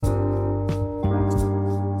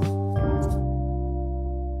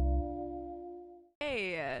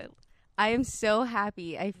Hi. I am so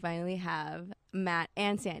happy I finally have Matt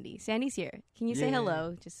and Sandy. Sandy's here. Can you say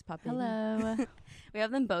hello? Just pop in. Hello. We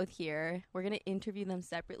have them both here. We're going to interview them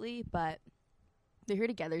separately, but they're here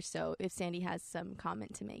together. So if Sandy has some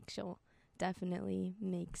comment to make, she'll definitely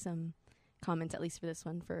make some comments, at least for this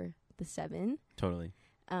one, for the 7. Totally.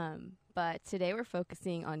 But today we're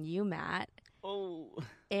focusing on you, Matt. Oh.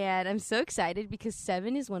 And I'm so excited because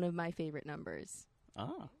 7 is one of my favorite numbers.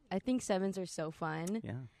 Oh. I think 7s are so fun.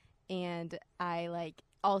 Yeah. And I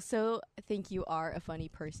also think you are a funny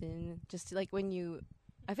person. Just I feel like when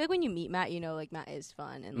you meet Matt, Matt is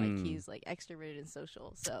fun and he's extroverted and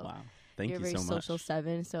social. So wow. Thank you're you a very so much. social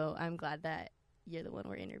 7. So I'm glad that you're the one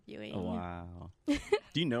we're interviewing. Oh, wow.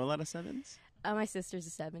 Do you know a lot of 7s? My sister's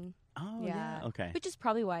a 7. Oh, yeah. Okay. Which is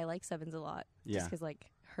probably why I like 7s a lot. Yeah. Just because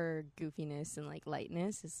her goofiness and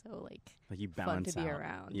lightness is so you fun balance to be out.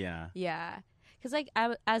 around. Yeah. Yeah. Because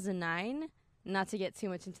as a 9, not to get too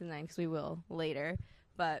much into the 9 because we will later,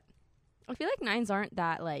 but I feel like 9s aren't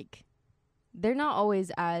that they're not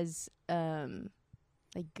always as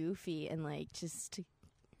goofy and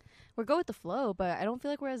we're go with the flow, but I don't feel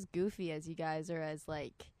like we're as goofy as you guys or as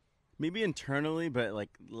maybe internally, but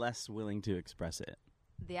less willing to express it.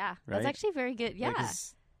 Yeah, right? That's actually very good. Yeah,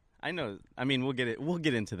 I know. I mean, we'll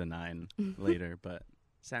get into the 9 later, but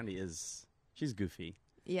Sandy she's goofy.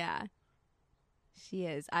 Yeah. She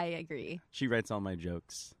is. I agree. She writes all my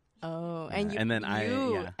jokes. Oh, and then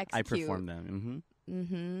I execute. perform them. Mm-hmm.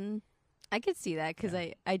 Mm-hmm. I could see that because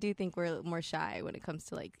I do think we're more shy when it comes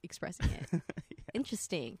to expressing it. Yeah.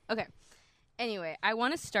 Interesting. Okay. Anyway, I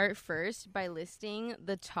want to start first by listing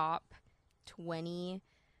the top 20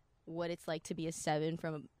 what it's like to be a 7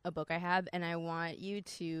 from a book I have, and I want you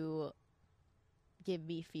to give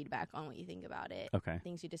me feedback on what you think about it. Okay.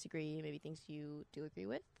 Things you disagree, maybe things you do agree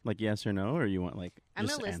with. Yes or no, or you want I'm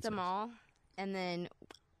just gonna list answers? them all, and then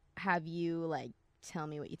have you tell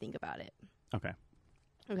me what you think about it. Okay.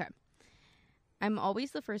 Okay. I'm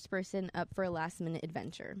always the first person up for a last-minute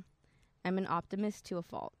adventure. I'm an optimist to a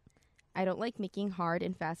fault. I don't like making hard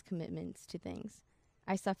and fast commitments to things.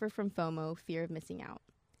 I suffer from FOMO, fear of missing out.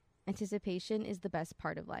 Anticipation is the best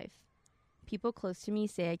part of life. People close to me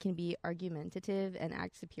say I can be argumentative and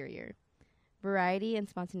act superior. Variety and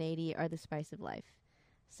spontaneity are the spice of life.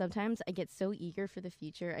 Sometimes I get so eager for the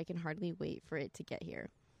future I can hardly wait for it to get here.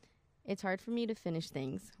 It's hard for me to finish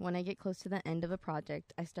things. When I get close to the end of a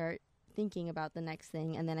project, I start thinking about the next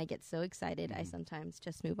thing, and then I get so excited I sometimes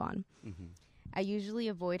just move on. Mm-hmm. I usually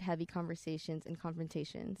avoid heavy conversations and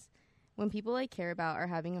confrontations. When people I care about are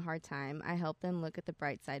having a hard time, I help them look at the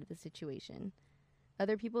bright side of the situation.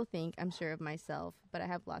 Other people think I'm sure of myself, but I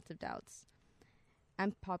have lots of doubts.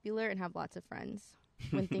 I'm popular and have lots of friends.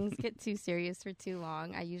 When things get too serious for too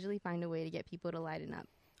long, I usually find a way to get people to lighten up,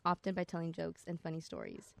 often by telling jokes and funny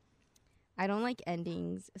stories. I don't like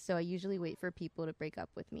endings, so I usually wait for people to break up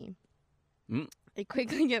with me. I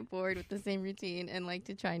quickly get bored with the same routine and like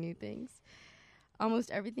to try new things.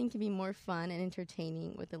 Almost everything can be more fun and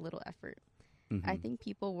entertaining with a little effort. Mm-hmm. I think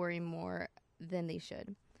people worry more than they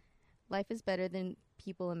should. Life is better than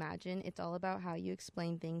people imagine. It's all about how you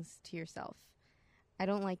explain things to yourself. I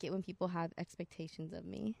don't like it when people have expectations of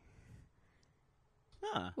me.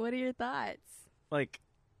 What are your thoughts? I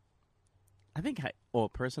think,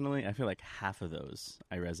 personally, I feel like half of those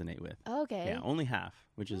I resonate with. Okay. Yeah, only half,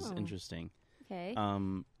 which is interesting. Okay.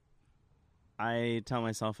 I tell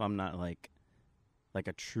myself I'm not like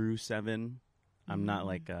a true 7. I'm not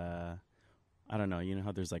I don't know, you know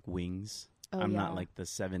how there's wings? I'm not the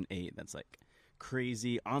 7, 8 that's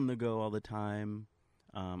crazy, on the go all the time.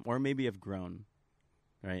 Or maybe I've grown,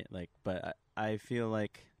 right? But I feel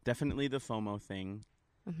definitely the FOMO thing.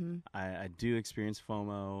 Mm-hmm. I do experience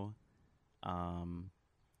FOMO.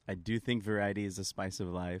 I do think variety is the spice of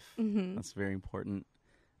life. Mm-hmm. That's very important.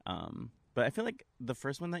 But I feel like the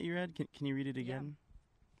first one that you read, can you read it again?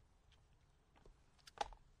 Yeah.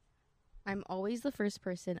 I'm always the first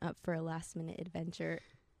person up for a last-minute adventure.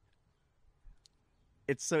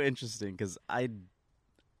 It's so interesting because I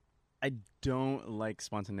don't like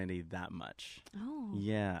spontaneity that much. Oh.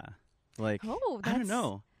 Yeah. I don't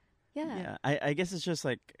know. Yeah. Yeah. I guess it's just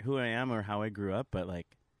who I am or how I grew up, but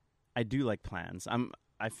I do like plans.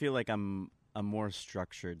 I feel like I'm a more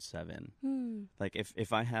structured 7.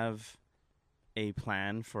 If I have a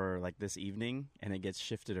plan for this evening and it gets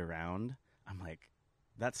shifted around, I'm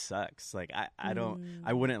that sucks.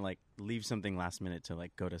 I wouldn't leave something last minute to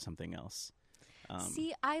go to something else.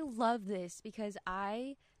 See, I love this because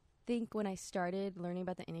I think when I started learning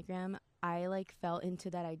about the Enneagram, I fell into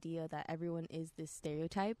that idea that everyone is this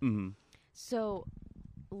stereotype. Mm-hmm. So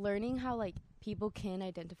learning how people can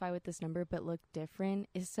identify with this number but look different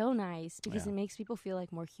is so nice because it makes people feel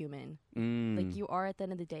like more human. Like you are at the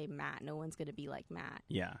end of the day Matt. No one's gonna be like Matt.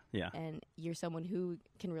 Yeah. And you're someone who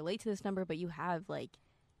can relate to this number, but you have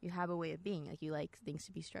a way of being. Like you like things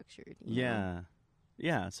to be structured. You know?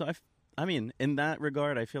 Yeah. So I mean, in that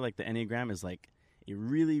regard, I feel like the Enneagram is like a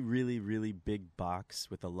really, really, really big box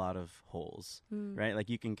with a lot of holes, right? Like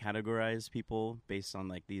you can categorize people based on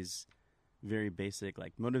like these very basic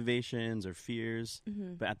like motivations or fears,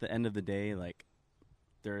 but at the end of the day, like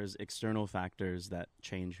there's external factors that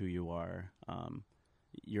change who you are.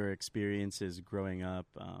 Your experiences growing up,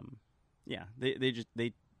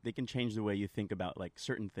 they can change the way you think about like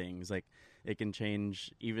certain things. Like it can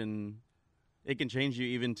change you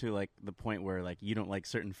even to like the point where like you don't like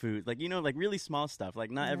certain food, like, you know, like really small stuff. Like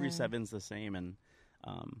not every 7's the same. And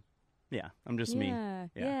I'm just me.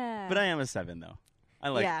 Yeah. But I am a 7 though. I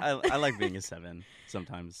like being a 7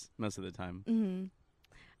 sometimes, most of the time.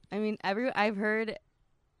 I mean, I've heard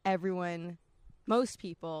most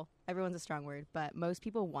people, everyone's a strong word, but most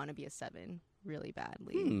people want to be a 7 really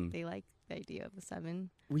badly. They like the idea of a 7.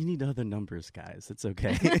 We need other numbers, guys. It's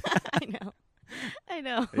okay. I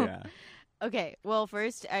know. Yeah. Okay. Well,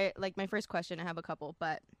 first, my first question, I have a couple,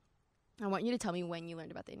 but I want you to tell me when you learned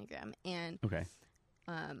about the Enneagram and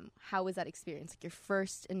how was that experience? Like your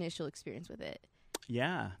first initial experience with it?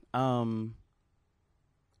 Yeah. I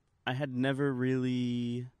had never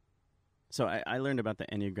really... So I learned about the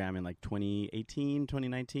Enneagram in like 2018,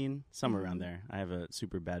 2019, somewhere around there. I have a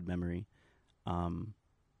super bad memory.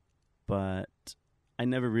 But I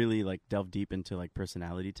never really like delved deep into like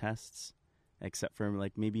personality tests, except for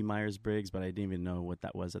like maybe Myers-Briggs, but I didn't even know what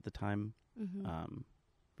that was at the time,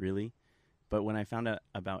 really. But when I found out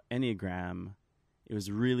about Enneagram, it was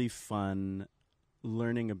really fun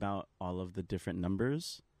learning about all of the different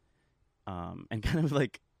numbers, and kind of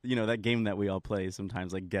like, you know, that game that we all play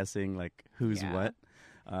sometimes, like guessing like who's what,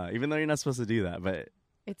 even though you're not supposed to do that, but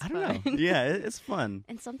it's I don't know. Yeah, it's fun.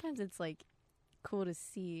 And sometimes it's like cool to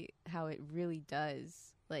see how it really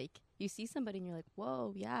does. Like you see somebody and you're like,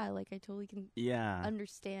 whoa, yeah, like I totally can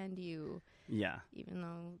understand you. Yeah. Even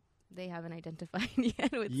though they haven't identified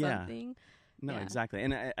yet with something. No, exactly.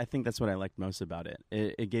 And I think that's what I liked most about it.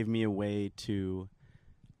 It gave me a way to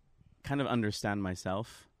kind of understand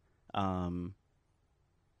myself. I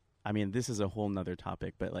mean, this is a whole nother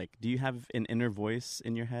topic, but like, do you have an inner voice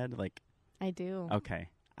in your head? Like, I do. Okay.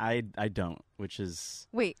 I don't, which is...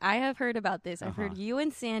 Wait, I have heard about this. I've heard you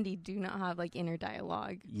and Sandy do not have like inner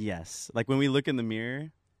dialogue. Yes. Like when we look in the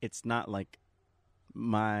mirror, it's not like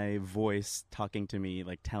my voice talking to me,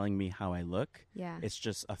 like telling me how I look. Yeah. It's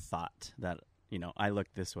just a thought that, you know, I look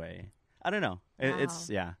this way. I don't know. Wow. It's,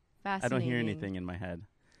 I don't hear anything in my head.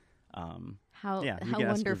 How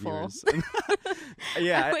wonderful.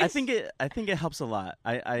 I think it helps a lot.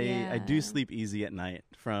 I do sleep easy at night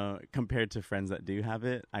compared to friends that do have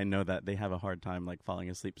it. I know that they have a hard time like falling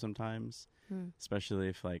asleep sometimes, especially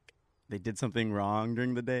if like they did something wrong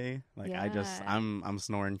during the day. Like I'm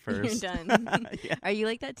snoring first. You're done. Are you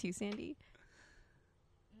like that too, Sandy?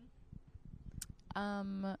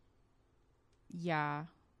 Yeah,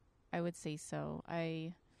 I would say so.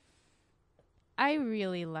 I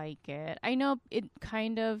really like it. I know it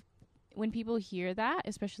kind of, when people hear that,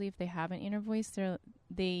 especially if they have an inner voice,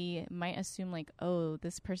 they might assume like, oh,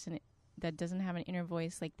 this person that doesn't have an inner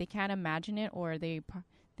voice, like they can't imagine it, or they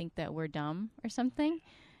think that we're dumb or something.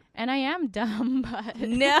 And I am dumb, but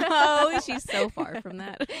no, she's so far from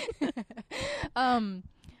that. I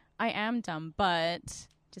am dumb, but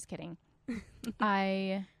just kidding.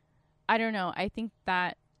 I don't know. I think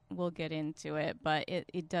that we'll get into it, but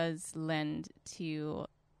it does lend to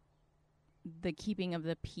the keeping of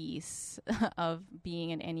the peace of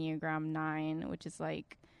being an Enneagram 9, which is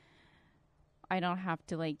like, I don't have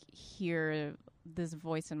to like hear this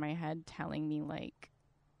voice in my head telling me like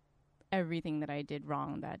everything that I did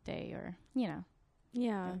wrong that day, or, you know.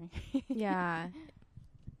 Yeah. Yeah.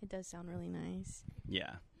 It does sound really nice.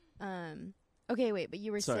 Yeah. Okay, wait, but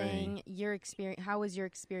you were saying your experience. How was your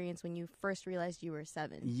experience when you first realized you were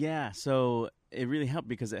 7? Yeah, so it really helped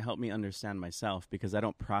because it helped me understand myself, because I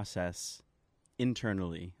don't process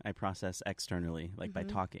internally. I process externally, like by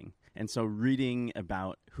talking. And so reading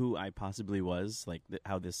about who I possibly was, like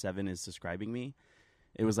how this 7 is describing me,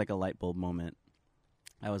 it was like a light bulb moment.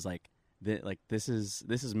 I was like, this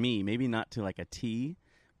is me. Maybe not to like a T,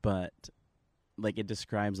 but like it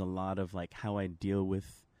describes a lot of like how I deal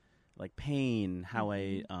with like pain, how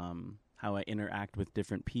I interact with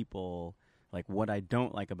different people, like what I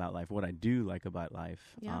don't like about life, what I do like about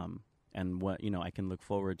life, and what, you know, I can look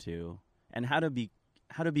forward to, and how to be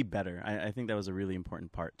better. I think that was a really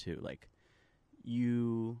important part too. Like,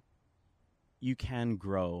 you can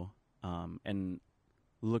grow and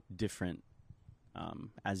look different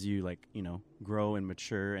as you like, grow and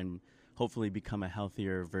mature and hopefully become a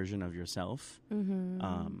healthier version of yourself.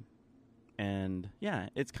 And yeah,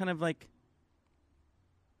 it's kind of like,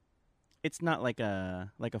 it's not like a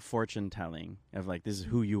fortune telling of like, this is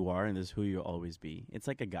who you are and this is who you'll always be. It's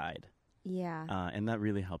like a guide. Yeah. And that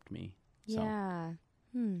really helped me. So. Yeah.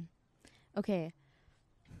 Okay.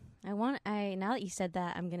 Now that you said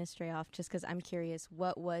that, I'm going to stray off just because I'm curious.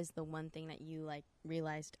 What was the one thing that you like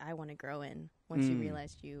realized I want to grow in once you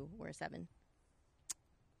realized you were a 7?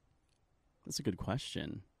 That's a good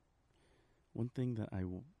question. One thing that I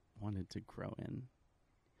wanted to grow in.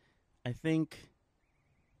 I think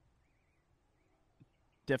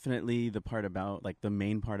definitely the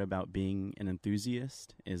main part about being an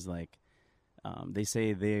enthusiast is like, they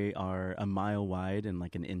say they are a mile wide and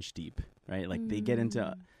like an inch deep, right? Like we get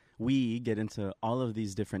into all of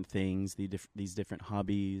these different things, these different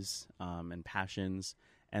hobbies and passions,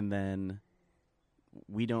 and then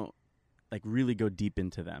we don't like really go deep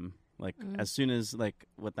into them. Like as soon as like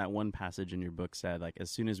what that one passage in your book said, like as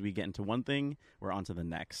soon as we get into one thing, we're on to the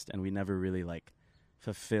next, and we never really like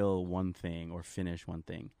fulfill one thing or finish one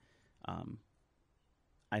thing.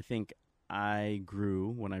 I think I grew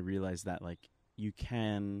when I realized that like you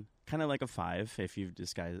can, kind of like a 5, if you've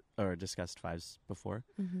discussed 5s before,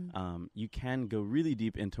 you can go really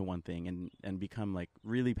deep into one thing and become like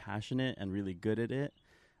really passionate and really good at it.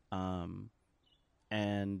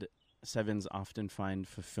 And 7s often find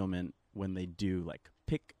fulfillment when they do like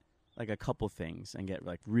pick like a couple things and get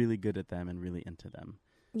like really good at them and really into them.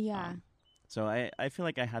 Yeah. So I feel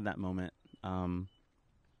like I had that moment,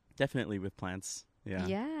 definitely with plants.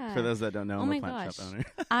 Yeah. For those that don't know, I'm a plant shop owner.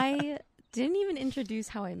 I didn't even introduce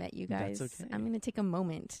how I met you guys. That's okay. I'm going to take a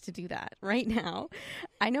moment to do that right now.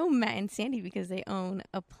 I know Matt and Sandy because they own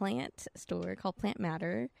a plant store called Plant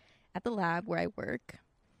Matter at the lab where I work.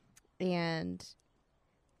 And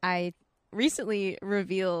I recently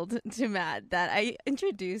revealed to Matt that I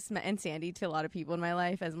introduced Matt and Sandy to a lot of people in my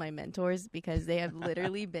life as my mentors because they have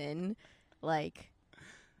literally been like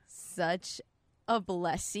such a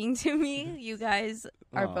blessing to me. You guys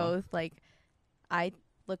are both like, I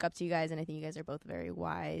look up to you guys and I think you guys are both very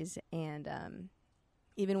wise, and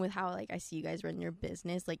even with how like I see you guys run your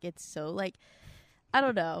business, like it's so like, I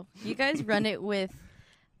don't know, you guys run it with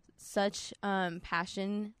such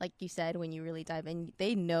passion, like you said, when you really dive in.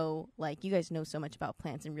 They know, like, you guys know so much about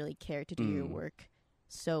plants and really care to do your work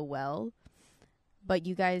so well, but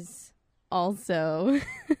you guys also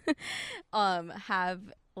have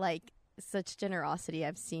like such generosity.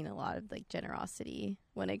 I've seen a lot of like generosity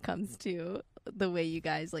when it comes to the way you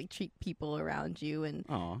guys like treat people around you, and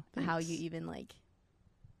how you even like,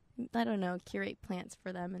 I don't know, curate plants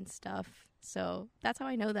for them and stuff. So that's how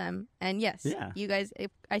I know them. And yes, you guys,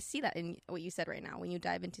 I see that in what you said right now. When you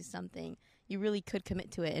dive into something, you really could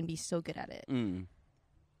commit to it and be so good at it.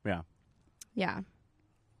 Yeah.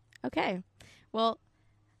 Okay. Well,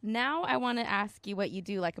 now I want to ask you what you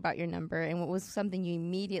do like about your number, and what was something you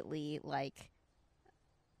immediately like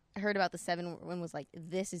heard about the 7 when was like,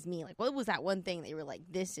 this is me. Like, what was that one thing that you were like,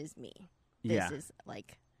 this is me? This is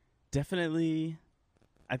like. Definitely,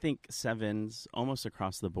 I think 7s almost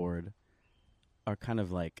across the board are kind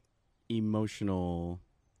of like emotional.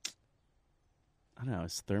 I don't know,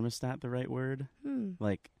 is thermostat the right word?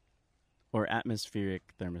 Like, or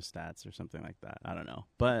atmospheric thermostats or something like that. I don't know.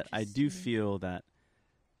 But I do feel that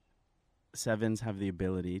 7s have the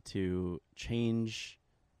ability to change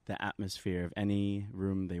the atmosphere of any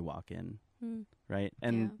room they walk in, right?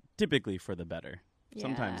 And typically for the better.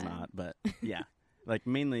 Sometimes not, but yeah. Like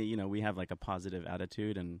mainly, we have like a positive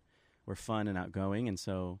attitude and we're fun and outgoing. And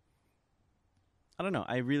so, I don't know,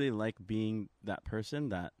 I really like being that person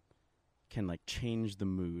that can like change the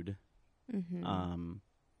mood.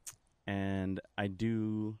 And I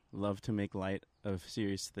do love to make light of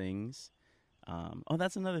serious things.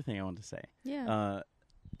 That's another thing I want to say.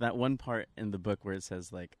 That one part in the book where it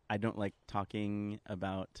says like, I don't like talking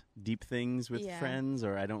about deep things with friends,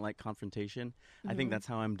 or I don't like confrontation. I think that's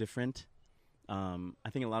how I'm different. I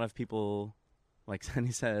think a lot of people, like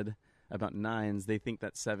Sandy said about 9s, they think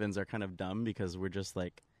that 7s are kind of dumb because we're just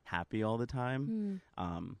like happy all the time.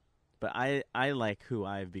 But I like who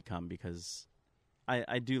I've become because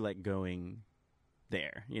I do like going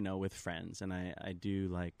there, with friends, and I do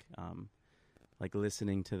like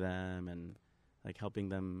listening to them and like helping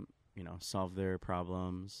them, solve their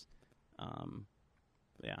problems.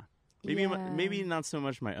 Maybe not so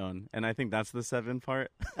much my own, and I think that's the 7 part.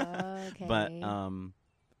 Okay. But I'm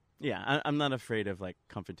not afraid of like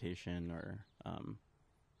confrontation or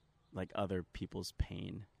like other people's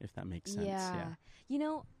pain, if that makes sense. Yeah. You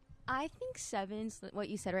know, I think sevens, what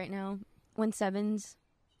you said right now, when sevens,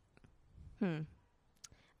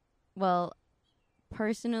 well,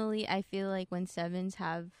 personally, I feel like when sevens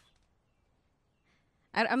have,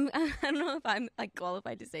 I don't know if I'm like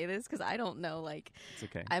qualified to say this because I don't know, like, It's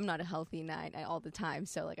okay. I'm not a healthy 9 all the time.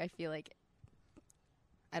 So like, I feel like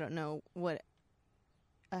I don't know what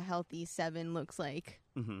a healthy 7 looks like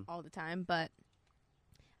all the time, but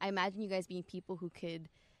I imagine you guys being people who can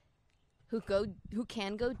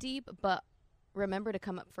go deep, but remember to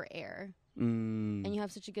come up for air. And you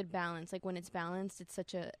have such a good balance. Like when it's balanced, it's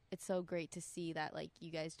so great to see that like you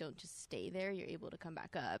guys don't just stay there. You're able to come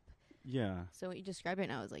back up. Yeah. So what you described right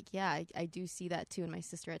now is like, yeah, I do see that too in my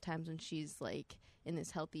sister at times when she's like in this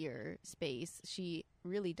healthier space. She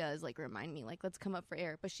really does like remind me like, let's come up for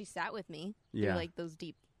air. But she sat with me through like those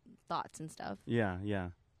deep thoughts and stuff. Yeah.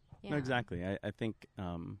 No, exactly. I think,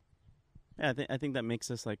 I think that makes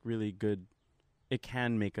us like really good. It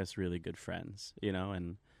can make us really good friends, you know,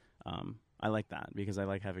 and I like that because I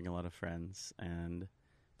like having a lot of friends and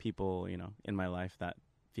people, you know, in my life that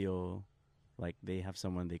feel like they have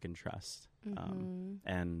someone they can trust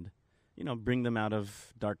and, you know, bring them out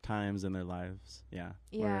of dark times in their lives. Yeah.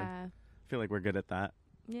 I feel like we're good at that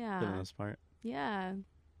for the most part. Yeah.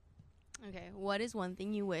 Okay. What is one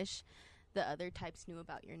thing you wish the other types knew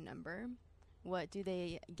about your number? What do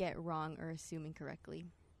they get wrong or assume incorrectly?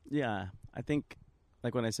 Yeah. I think,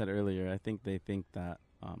 like when I said earlier, I think they think that,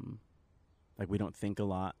 like we don't think a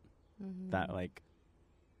lot, that like,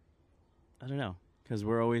 I don't know, because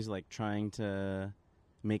we're always like trying to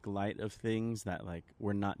make light of things that like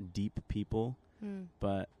we're not deep people,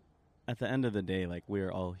 but at the end of the day, like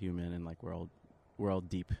we're all human and like we're all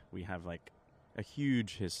deep. We have like a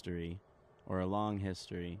huge history or a long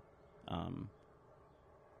history, and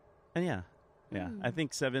I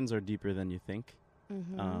think sevens are deeper than you think,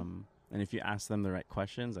 and if you ask them the right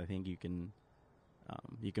questions, I think you can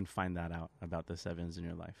find that out about the sevens in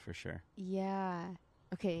your life for sure. Yeah.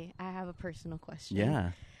 Okay, I have a personal question.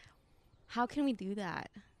 Yeah. How can we do that?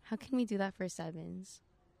 How can we do that for sevens?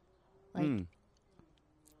 Like,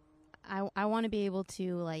 I want to be able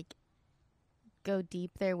to, like, go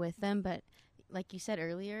deep there with them, but like you said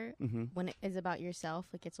earlier, when it is about yourself,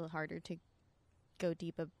 like, it's a little harder to go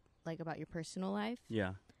deep, like, about your personal life.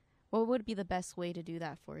 Yeah. What would be the best way to do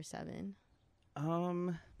that for a 7?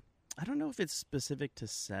 I don't know if it's specific to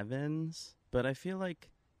sevens, but I feel like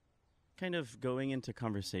kind of going into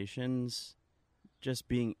conversations, just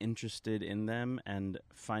being interested in them and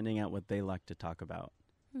finding out what they like to talk about.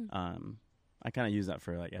 I kind of use that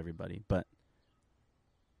for like everybody, but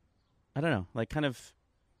I don't know, like kind of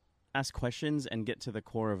ask questions and get to the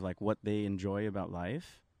core of like what they enjoy about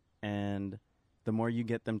life. And the more you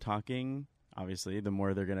get them talking, obviously, the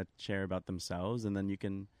more they're going to share about themselves. And then you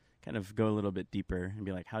can kind of go a little bit deeper and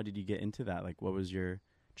be like, how did you get into that? Like, what was your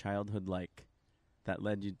childhood like that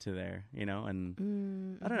led you to there, you know?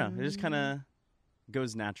 And I don't know, it just kind of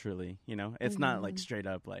goes naturally, you know? It's not like straight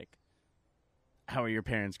up like, how are your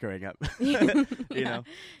parents growing up? You know?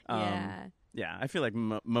 Yeah, I feel like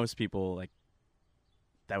most people, like,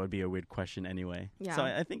 that would be a weird question anyway. Yeah. So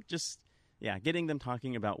I think just, getting them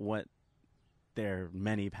talking about what their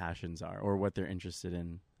many passions are or what they're interested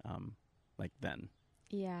in, like then.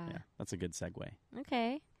 Yeah, that's a good segue.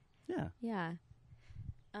 Okay. Yeah.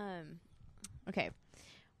 Okay.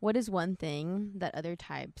 What is one thing that other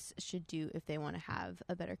types should do if they want to have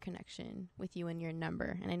a better connection with you and your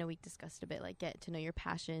number? And I know we discussed a bit, like, get to know your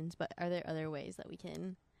passions, but are there other ways that we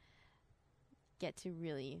can get to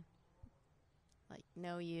really, like,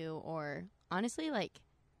 know you, or honestly, like,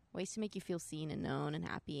 ways to make you feel seen and known and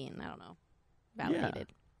happy and, I don't know, validated?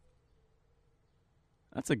 Yeah.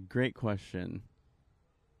 That's a great question.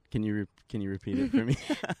 Can you repeat it for me?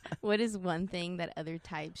 What is one thing that other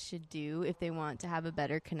types should do if they want to have a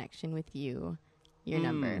better connection with you, your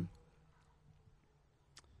number?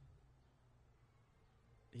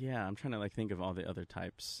 Yeah, I'm trying to like think of all the other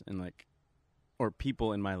types and like, or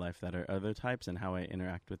people in my life that are other types and how I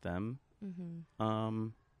interact with them.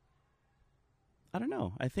 I don't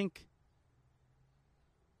know. I think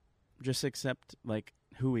just accept like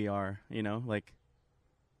who we are, you know, like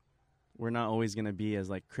we're not always going to be as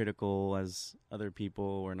like critical as other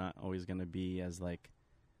people. We're not always going to be as like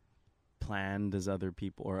planned as other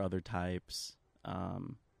people or other types.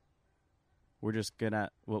 We're just good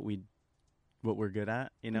at what we're good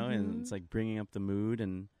at, you know, and it's like bringing up the mood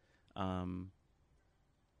and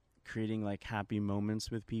creating like happy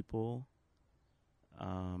moments with people.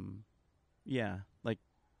 Like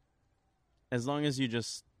as long as you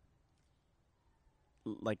just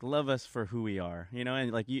like love us for who we are, you know,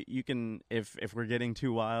 and like you can, if we're getting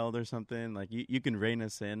too wild or something, like you can rein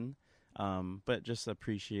us in, but just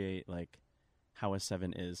appreciate like how a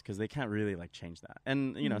 7 is, because they can't really like change that.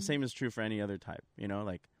 And you know, same is true for any other type, you know,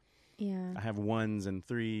 like Yeah. I have 1s and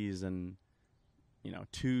 3s and, you know,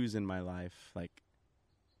 2s in my life. Like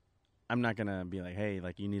I'm not gonna be like, hey,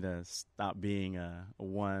 like you need to stop being a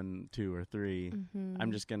 1, 2, or 3.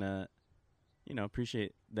 I'm just gonna, you know,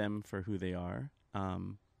 appreciate them for who they are.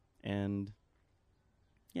 And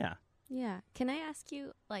yeah. Yeah. Can I ask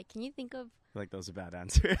you, like, can you think of... I feel like that was a bad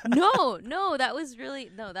answer. No, that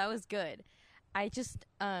was good. I just,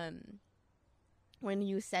 when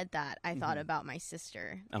you said that, I thought about my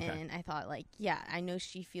sister. Okay. And I thought, like, yeah, I know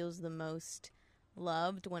she feels the most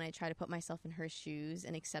loved when I try to put myself in her shoes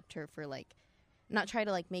and accept her for, like, not try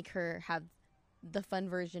to, like, make her have the fun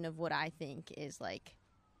version of what I think is, like,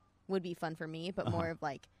 would be fun for me, but more of,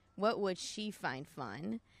 like, what would she find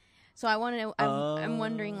fun? So I want to know, I'm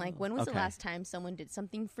wondering, like, when was the last time someone did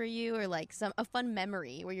something for you, or like a fun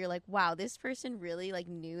memory where you're like, wow, this person really like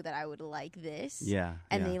knew that I would like this. Yeah.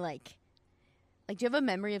 And they like, do you have a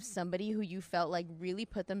memory of somebody who you felt like really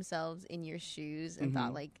put themselves in your shoes and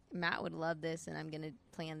thought like, Matt would love this and I'm going to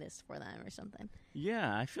plan this for them or something?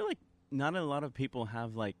 Yeah. I feel like not a lot of people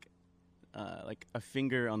have like a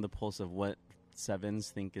finger on the pulse of what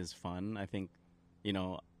 7s think is fun. I think, you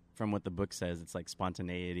know, from what the book says, it's like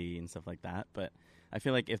spontaneity and stuff like that. But I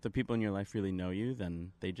feel like if the people in your life really know you,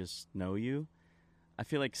 then they just know you. I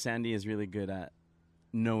feel like Sandy is really good at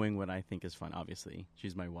knowing what I think is fun. Obviously,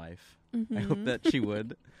 she's my wife. I hope that she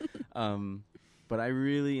would. But I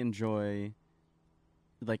really enjoy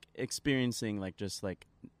like experiencing like just like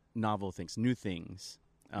novel things, new things.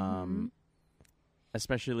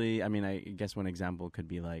 Especially, I mean, I guess one example could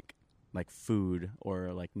be like food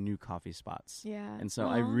or like new coffee spots. Yeah. And so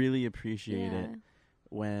I really appreciate it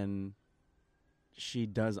when she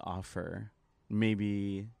does offer,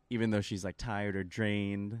 maybe even though she's like tired or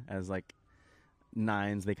drained, as like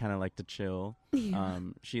 9s, they kind of like to chill.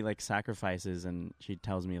 She like sacrifices and she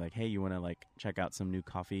tells me like, hey, you want to like check out some new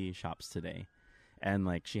coffee shops today? And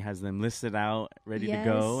like she has them listed out ready to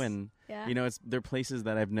go. And you know, they're places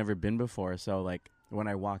that I've never been before. So like when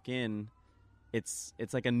I walk in, it's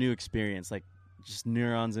like a new experience. Like just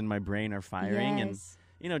neurons in my brain are firing. And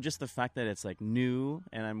you know, just the fact that it's like new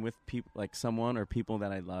and I'm with people, like someone or people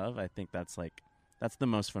that I love, I think that's the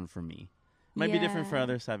most fun for me. Might be different for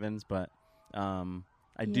other 7s, but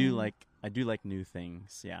I do like new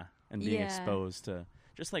things, and being exposed to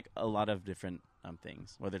just like a lot of different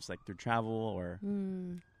things, whether it's like through travel or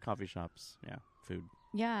coffee shops, food.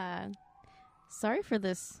 Yeah. Sorry for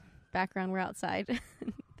this background. We're outside.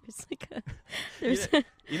 There's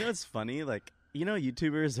you know, it's funny. Like, you know,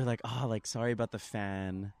 YouTubers are like, oh, like sorry about the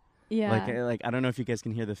fan. Yeah. Like I don't know if you guys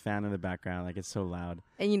can hear the fan in the background. Like it's so loud.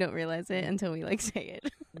 And you don't realize it until we like say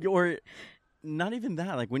it. Or not even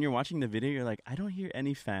that. Like when you're watching the video, you're like, I don't hear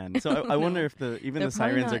any fan. So I wonder if the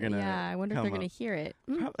sirens are gonna. Yeah, I wonder if they're gonna hear it.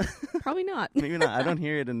 Probably not. Maybe not. I don't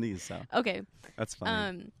hear it in these. So okay, that's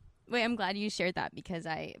funny. Wait, I'm glad you shared that because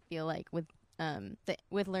I feel like with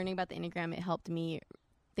learning about the Enneagram, it helped me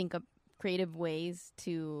think of creative ways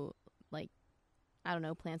to like, I don't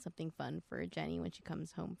know, plan something fun for Jenny when she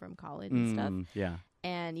comes home from college and stuff. Yeah.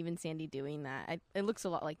 And even Sandy doing that, it looks a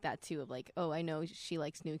lot like that too. Of like, oh, I know she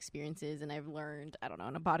likes new experiences, and I've learned, I don't know,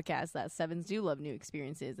 on a podcast that 7s do love new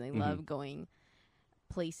experiences, and they love going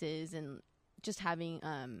places and just having.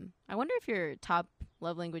 I wonder if your top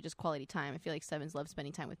love language is quality time. I feel like 7s love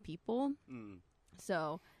spending time with people.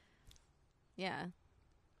 So, yeah.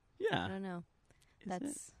 I don't know.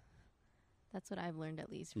 That's what I've learned,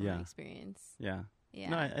 at least from my experience. Yeah.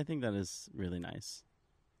 No, I think that is really nice.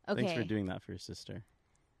 Okay. Thanks for doing that for your sister.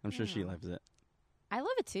 I'm sure she loves it. I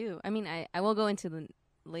love it too. I mean, I will go into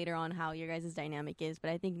later on how your guys' dynamic is,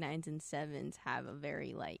 but I think 9s and 7s have a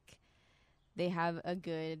very they have a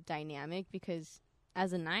good dynamic because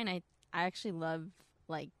as a 9, I actually love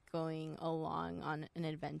like going along on an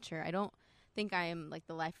adventure. I don't think I am like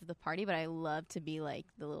the life of the party, but I love to be like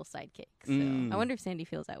the little sidekick. So I wonder if Sandy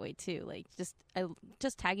feels that way too. Like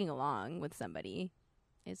just tagging along with somebody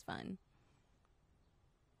is fun.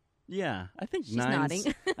 Yeah, I think She's 9s.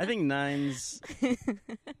 Nodding. I think 9s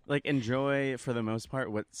like enjoy for the most part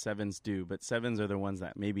what 7s do, but 7s are the ones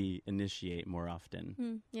that maybe initiate more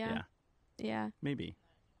often. Yeah. Maybe.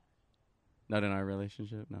 Not in our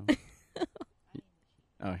relationship, no.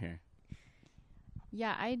 Oh, here.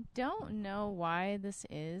 Yeah, I don't know why this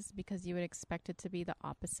is because you would expect it to be the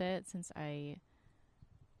opposite since I'm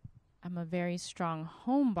a very strong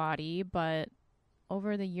homebody, but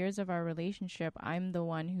over the years of our relationship, I'm the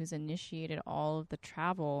one who's initiated all of the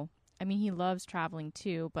travel. I mean, he loves traveling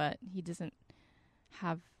too, but he doesn't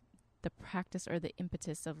have the practice or the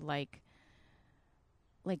impetus of like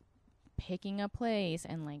picking a place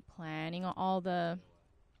and like planning all the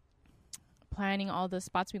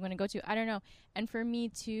spots we want to go to. I don't know. And for me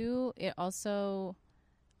too, it also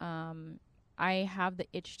I have the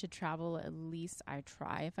itch to travel. At least I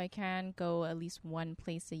try, if I can, go at least one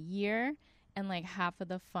place a year. And like half of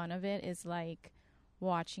the fun of it is like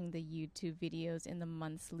watching the YouTube videos in the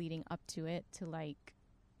months leading up to it to like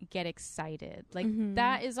get excited. Like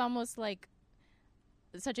that is almost like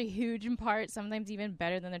such a huge part, sometimes even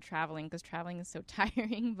better than the traveling, because traveling is so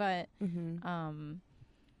tiring. But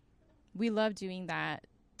we love doing that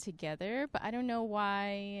together. But I don't know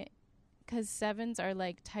why, because sevens are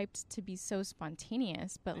like typed to be so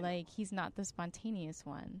spontaneous, but like he's not the spontaneous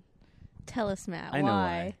one. Tell us, Matt, I know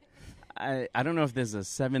why? I don't know if there's a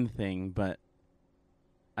 7 thing, but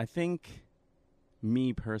I think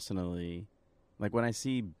me personally, like when I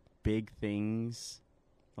see big things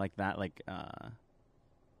like that, like I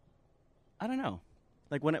don't know.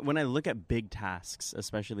 Like when I look at big tasks,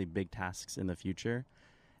 especially big tasks in the future,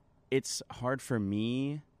 it's hard for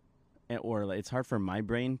me, or like, it's hard for my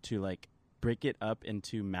brain to like break it up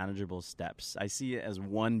into manageable steps. I see it as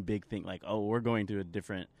one big thing, like, oh, we're going to a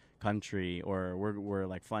different country, or we're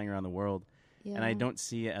like flying around the world. Yeah. And I don't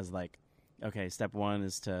see it as like, okay, step 1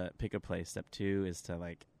 is to pick a place, step 2 is to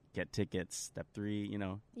like get tickets, step 3, you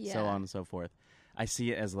know, so on and so forth. I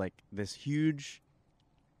see it as like this huge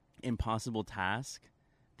impossible task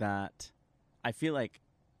that I feel like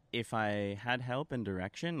if I had help and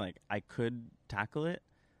direction, like I could tackle it.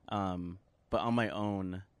 But on my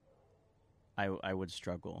own, I would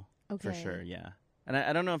struggle for sure. Yeah. And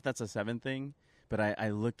I don't know if that's a 7 thing, but I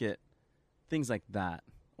look at things like that,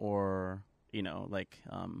 or, you know, like,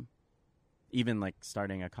 even like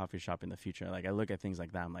starting a coffee shop in the future. Like I look at things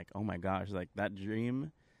like that. I'm like, oh my gosh, like that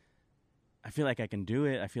dream, I feel like I can do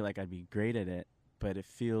it. I feel like I'd be great at it, but it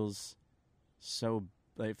feels so,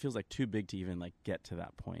 like, it feels like too big to even like get to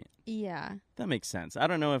that point. Yeah. That makes sense. I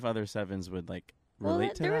don't know if other 7s would like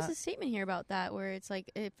relate to there that. was a statement here about that where it's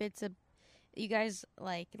like, if it's you guys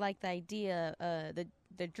like the idea,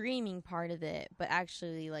 the dreaming part of it, but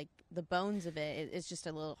actually like the bones of it is just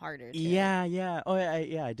a little harder to. Yeah. Oh,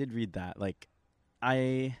 yeah, I did read that. Like,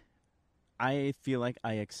 I feel like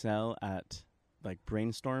I excel at like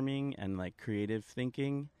brainstorming and like creative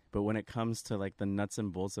thinking, but when it comes to like the nuts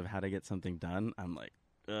and bolts of how to get something done, I'm like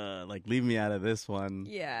leave me out of this one.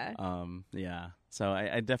 Yeah. Yeah. So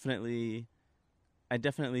I definitely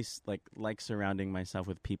like surrounding myself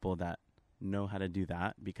with people that know how to do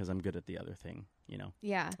that, because I'm good at the other thing, you know.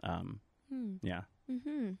 Yeah. Yeah.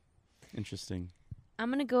 Interesting. I'm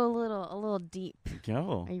gonna go a little deep.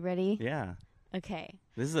 Go. Are you ready? Yeah. Okay.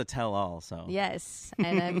 This is a tell-all, so. Yes,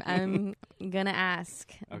 and I'm gonna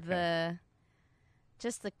ask Okay.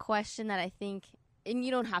 the question that I think, and you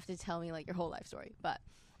don't have to tell me like your whole life story, but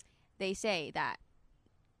they say that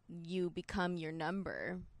you become your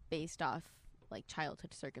number based off like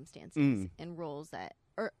childhood circumstances and roles that,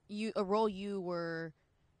 or a role you were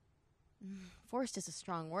forced is a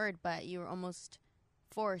strong word, but you were almost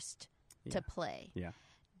forced to play. Yeah.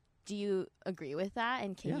 Do you agree with that?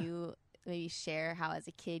 And can Yeah. you maybe share how as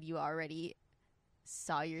a kid you already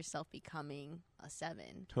saw yourself becoming a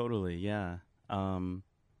 7? Totally, yeah. I'm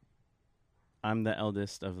the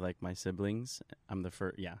eldest of like my siblings. I'm the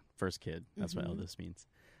first kid. That's what eldest means.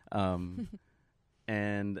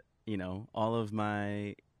 And you know, all of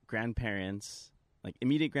my grandparents, like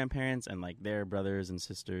immediate grandparents and like their brothers and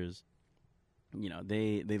sisters, you know,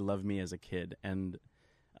 they loved me as a kid. And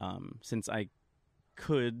since I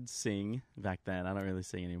could sing back then, I don't really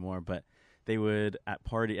sing anymore, but they would at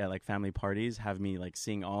like family parties have me like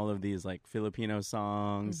sing all of these like Filipino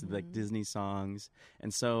songs, like Disney songs.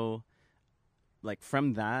 And so like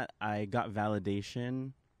from that I got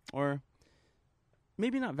validation, or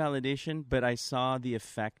maybe not validation, but I saw the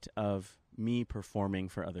effect of me performing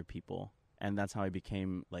for other people. And that's how I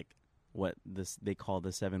became like what they call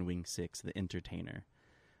the 7 Wing 6, the entertainer.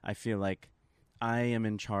 I feel like I am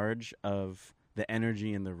in charge of the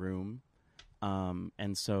energy in the room.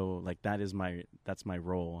 And so like that's my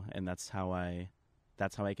role, and that's how I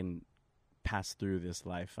can pass through this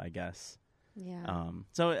life, I guess. Yeah.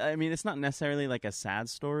 So I mean, it's not necessarily like a sad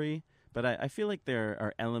story, but I feel like there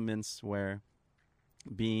are elements where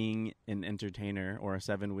being an entertainer or a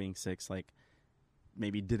 7 Wing 6 like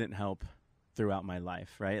maybe didn't help throughout my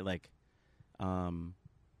life, right? Like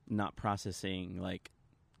not processing like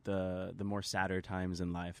the more sadder times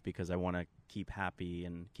in life, because I want to keep happy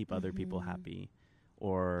and keep other people happy.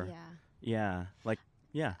 or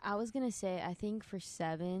I was gonna say, I think for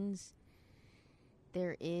sevens,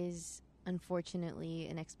 there is unfortunately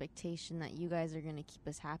an expectation that you guys are gonna keep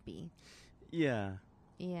us happy. Yeah,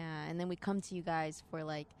 and then we come to you guys for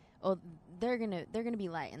like, oh, they're gonna be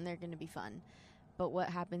light and they're gonna be fun, but what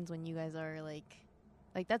happens when you guys are like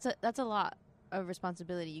that's a lot of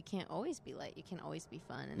responsibility. You can't always be light. You can't always be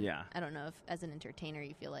fun. And I don't know if as an entertainer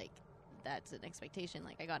you feel like that's an expectation.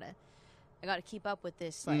 Like I gotta keep up with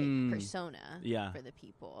this like persona for the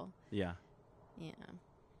people. Yeah.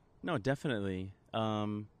 No, definitely.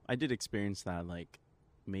 I did experience that like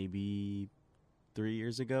maybe 3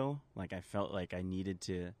 years ago. Like I felt like I needed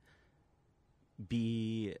to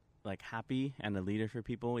be like happy and a leader for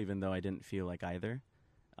people, even though I didn't feel like either.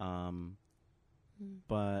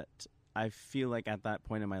 But I feel like at that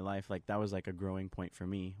point in my life, like that was like a growing point for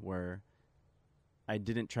me where I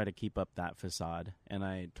didn't try to keep up that facade. And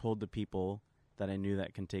I told the people that I knew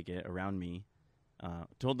that can take it around me,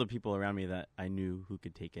 told the people around me that I knew who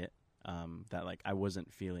could take it, that like I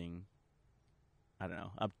wasn't feeling, I don't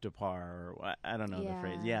know, up to par, or I don't know the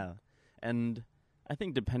phrase. Yeah. And I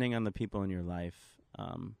think depending on the people in your life,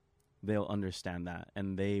 they'll understand that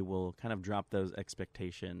and they will kind of drop those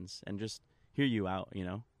expectations and just hear you out, you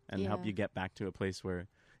know, and help you get back to a place where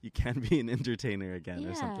you can be an entertainer again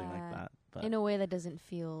or something like that. But in a way that doesn't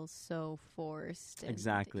feel so forced.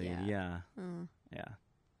 Exactly. Yeah.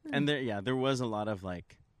 And there was a lot of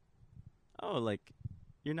like, oh, like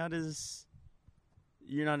you're not as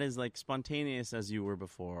like spontaneous as you were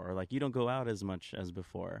before, or like you don't go out as much as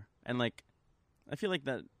before. And like I feel like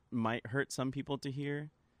that might hurt some people to hear,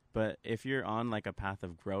 but if you're on like a path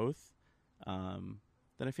of growth,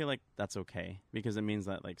 then I feel like that's okay, because it means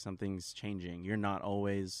that like something's changing. You're not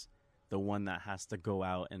always the one that has to go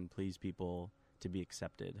out and please people to be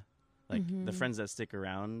accepted. Like the friends that stick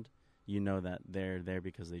around, you know that they're there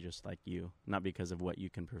because they just like you, not because of what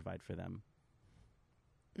you can provide for them.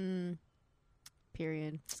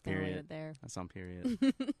 Period. Just gonna leave it there. That's on period.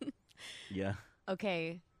 Yeah.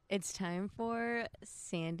 Okay, it's time for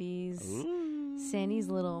Sandy's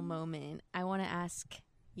little moment. I want to ask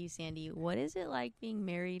you, Sandy, what is it like being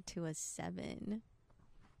married to a 7?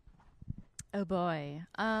 Oh boy.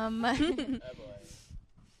 I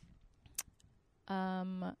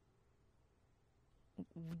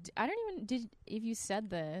don't even if you said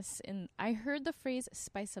this, and I heard the phrase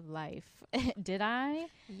 "spice of life." Did I?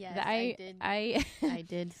 Yes, I did. I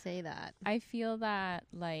did say that. I feel that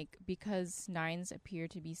like because 9s appear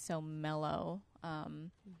to be so mellow,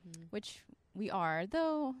 which we are,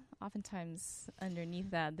 though oftentimes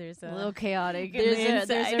underneath that there's a little chaotic. There's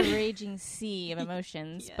a raging sea of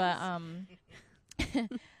emotions. Yes. But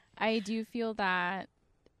I do feel that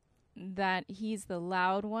he's the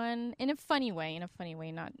loud one in a funny way,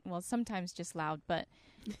 not, well, sometimes just loud, but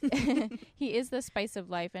he is the spice of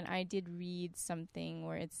life. And I did read something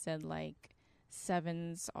where it said like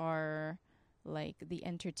 7s are like the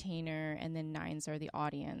entertainer and then 9s are the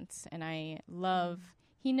audience. And I love,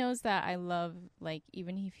 he knows that I love, like,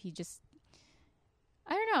 even if he just,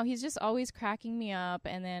 I don't know, he's just always cracking me up,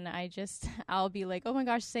 and then I'll be like, oh my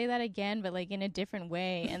gosh, say that again, but like in a different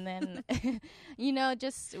way. And then, you know,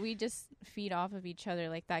 we just feed off of each other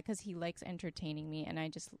like that, because he likes entertaining me, and I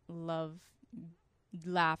just love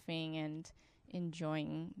laughing and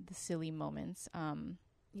enjoying the silly moments.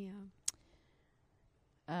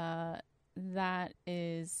 That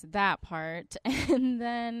is that part. And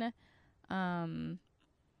then,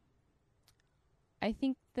 I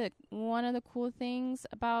think that one of the cool things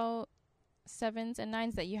about 7s and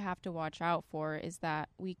 9s that you have to watch out for is that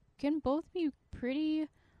we can both be pretty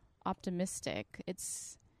optimistic.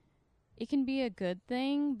 It can be a good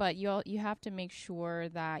thing, but you have to make sure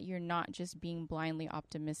that you're not just being blindly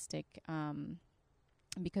optimistic,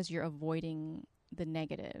 because you're avoiding the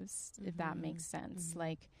negatives, if that makes sense.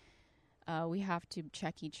 Like, we have to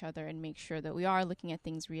check each other and make sure that we are looking at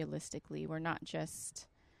things realistically. We're not just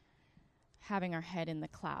having our head in the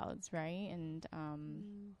clouds, right? And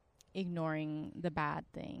ignoring the bad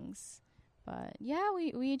things. But yeah,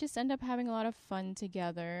 we just end up having a lot of fun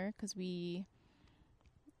together, because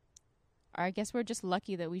I guess we're just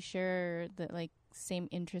lucky that we share the like same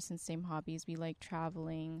interests and same hobbies. We like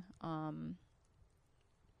traveling.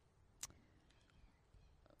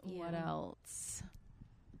 What else?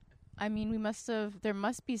 I mean, there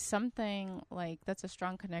must be something like that's a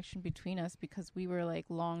strong connection between us, because we were like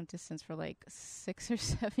long distance for like 6 or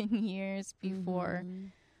 7 years before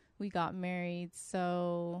we got married.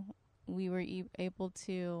 So we were able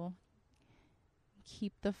to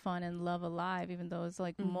keep the fun and love alive, even though it's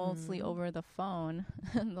like mostly over the phone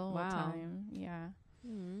the whole time. Yeah.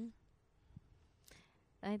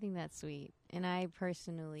 I think that's sweet. And I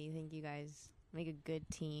personally think you guys make a good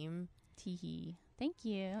team. Teehee. Thank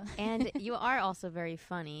you. And you are also very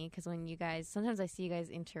funny because when you guys, sometimes I see you guys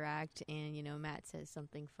interact and, you know, Matt says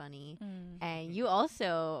something funny and you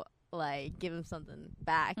also like give him something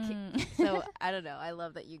back. So I don't know. I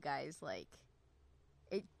love that you guys like,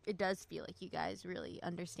 it does feel like you guys really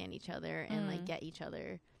understand each other and like get each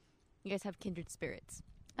other. You guys have kindred spirits.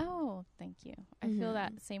 Oh, thank you. I feel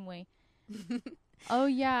that same way. Oh,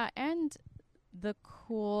 yeah. And the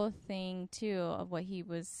cool thing, too, of what he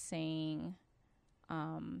was saying,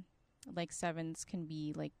 like sevens can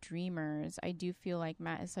be like dreamers. I do feel like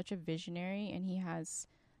Matt is such a visionary and he has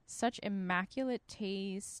such immaculate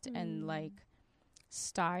taste and like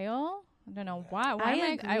style. I don't know why. Why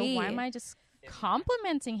am I just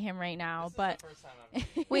complimenting him right now? But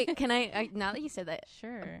wait, can I now that you said that,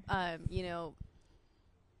 sure. You know,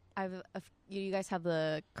 you guys have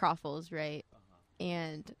the croffles, right?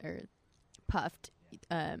 And or puffed,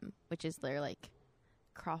 which is their like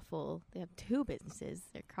croffle. They have 2 businesses.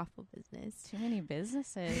 Their croffle business. Too many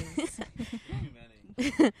businesses.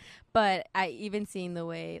 But I even seeing the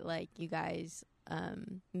way like you guys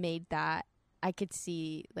made that, I could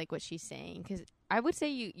see like what she's saying, because I would say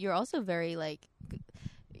you're also very like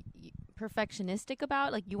perfectionistic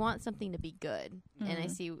about, like, you want something to be good, and I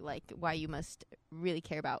see like why you must really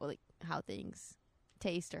care about like how things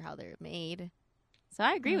taste or how they're made. So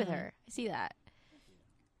I agree with her. I see that.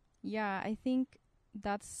 Yeah, I think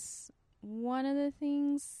that's one of the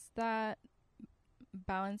things that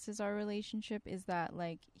balances our relationship, is that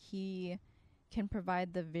like he can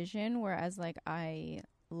provide the vision, whereas like I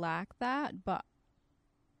lack that. But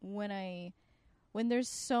when there's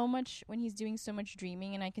so much, when he's doing so much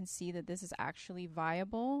dreaming and I can see that this is actually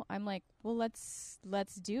viable, I'm like, well, let's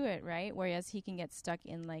do it, right? Whereas he can get stuck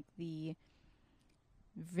in like the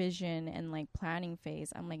vision and like planning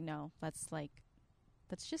phase. I'm like, no, let's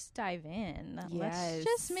just dive in. Yes. Let's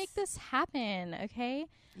just make this happen, okay?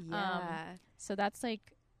 Yeah. So that's like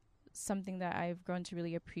something that I've grown to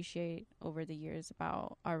really appreciate over the years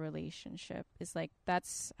about our relationship, is like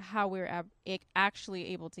that's how we're actually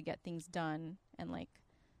able to get things done, and like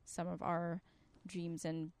some of our dreams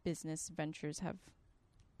and business ventures have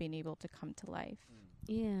been able to come to life.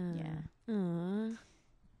 Yeah. Aww.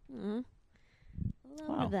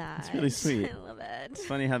 Love that. That's really sweet. I love it. It's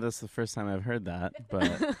funny how this is the first time I've heard that,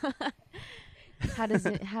 but How did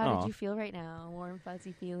you feel right now? Warm,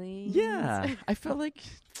 fuzzy feelings? yeah, I felt like,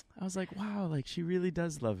 I was like, wow, like she really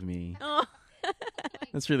does love me. Oh.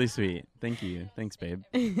 That's really sweet. Thank you. Thanks, babe.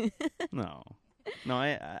 No,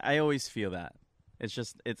 I always feel that. It's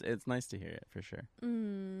just, it's nice to hear it for sure.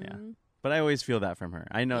 Yeah. But I always feel that from her.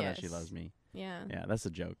 I know that she loves me. Yeah. Yeah, that's a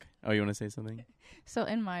joke. Oh, you want to say something? So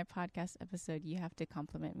in my podcast episode, you have to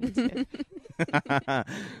compliment me too.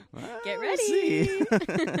 Get ready.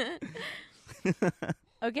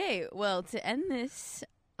 Okay, well, to end this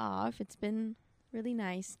off, it's been really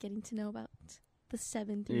nice getting to know about the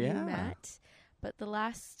 7 through you, Matt. But the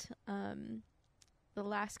last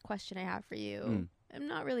question I have for you, and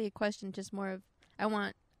not really a question, just more of, I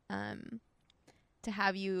want to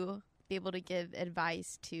have you be able to give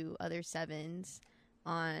advice to other 7s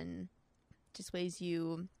on just ways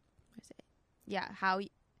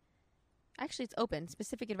actually it's open,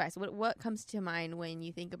 specific advice. What comes to mind when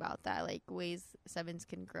you think about that, like ways 7s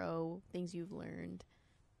can grow, things you've learned?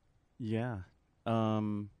 Yeah.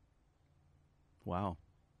 Wow.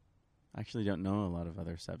 I actually don't know a lot of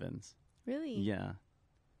other 7s. Really? Yeah.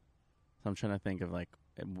 So I'm trying to think of like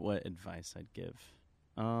what advice I'd give.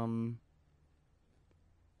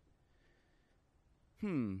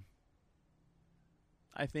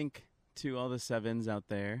 I think to all the 7s out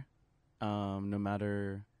there, no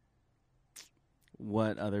matter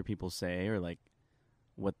what other people say or like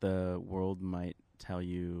what the world might tell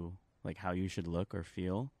you, like how you should look or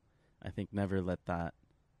feel, I think never let that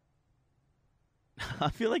I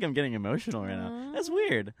feel like I'm getting emotional right now. That's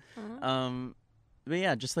weird. But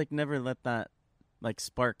yeah, just like never let that like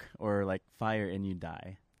spark or like fire in you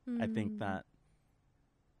die. I think that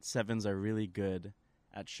 7s are really good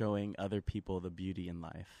at showing other people the beauty in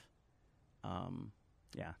life.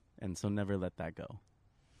 Yeah, and so never let that go.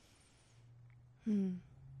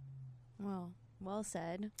 Well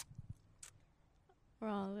said. We're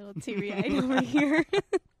all a little teary-eyed over here.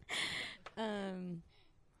 I'm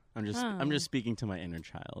just speaking to my inner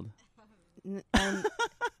child.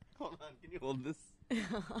 Hold on, can you hold this?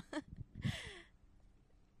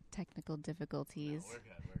 Technical difficulties. We're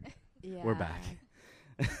good. Yeah. We're back.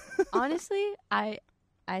 Honestly, I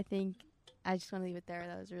think I just want to leave it there.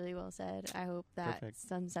 That was really well said. I hope that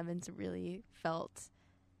some 7s really felt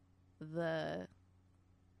the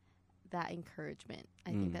that encouragement.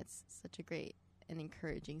 I think that's such a great and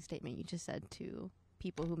encouraging statement you just said to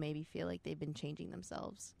people who maybe feel like they've been changing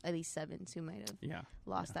themselves, at least sevens who might have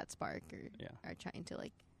lost that spark or are trying to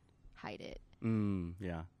like hide it.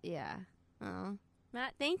 Yeah. Oh,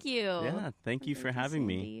 Matt, thank you. Yeah, thank you for having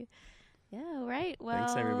me. Yeah, all right. Well,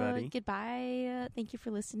 thanks everybody. Goodbye. Thank you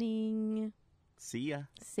for listening. See ya.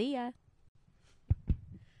 See ya.